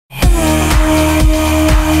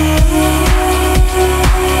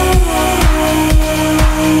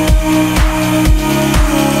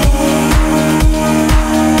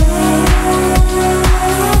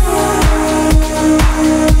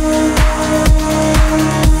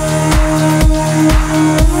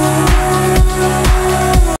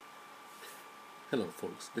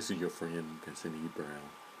This is your friend Vincent E. Brown.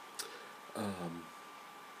 Um,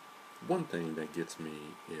 One thing that gets me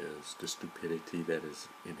is the stupidity that is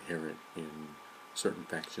inherent in certain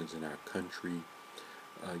factions in our country.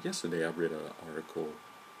 Yesterday, I read an article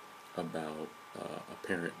about a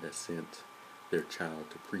parent that sent their child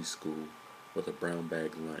to preschool with a brown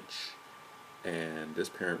bag lunch, and this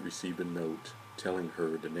parent received a note telling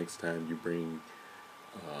her the next time you bring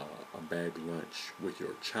a bag lunch with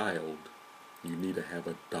your child, you need to have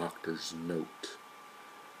a doctor's note,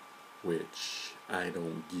 which I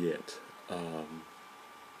don't get. Um,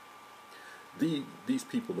 these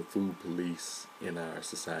people, the food police in our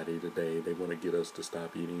society today, they want to get us to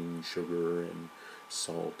stop eating sugar and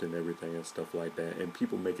salt and everything and stuff like that. And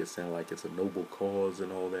people make it sound like it's a noble cause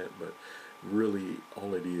and all that, but really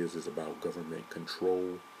all it is about government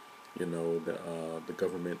control. The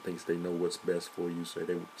government thinks they know what's best for you, so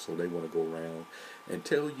they want to go around and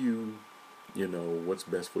tell you, what's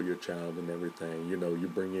best for your child and everything. You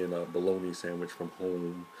bring in a bologna sandwich from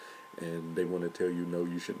home, and they want to tell you, no,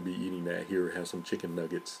 you shouldn't be eating that. Here, have some chicken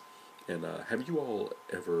nuggets. And have you all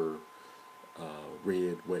ever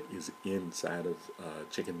read what is inside of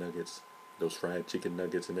chicken nuggets? Those fried chicken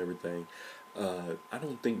nuggets and everything. I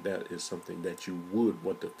don't think that is something that you would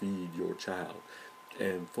want to feed your child.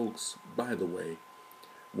 And folks, by the way,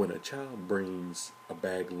 when a child brings a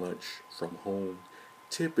bag lunch from home,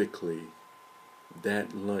 typically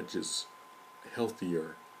that lunch is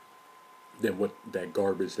healthier than what that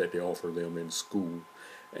garbage that they offer them in school.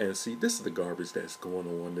 And see, this is the garbage that's going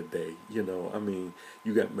on today. You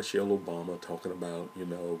got Michelle Obama talking about,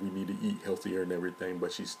 we need to eat healthier and everything,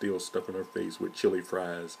 but she's still stuffing her face with chili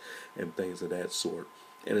fries and things of that sort.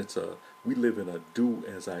 And we live in a do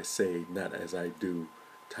as I say, not as I do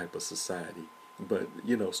type of society. But,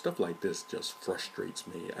 stuff like this just frustrates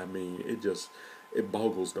me. It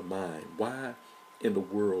boggles the mind. Why in the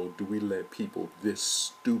world do we let people this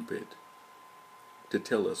stupid to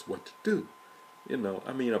tell us what to do?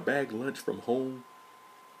 A bag lunch from home.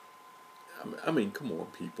 Come on,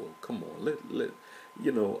 people. Come on.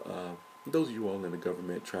 Those of you all in the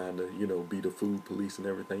government trying to, be the food police and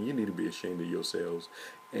everything, you need to be ashamed of yourselves.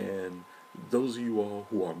 And those of you all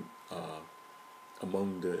who are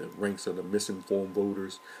among the ranks of the misinformed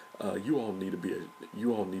voters, you all need to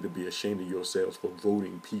be ashamed of yourselves for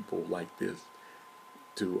voting people like this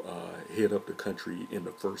to head up the country in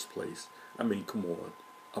the first place. Come on.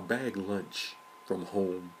 A bag lunch from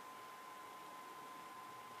home.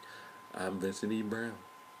 I'm Vincent E. Brown.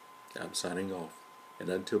 I'm signing off. And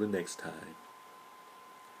until the next time,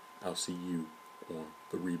 I'll see you on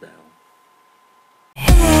the rebound.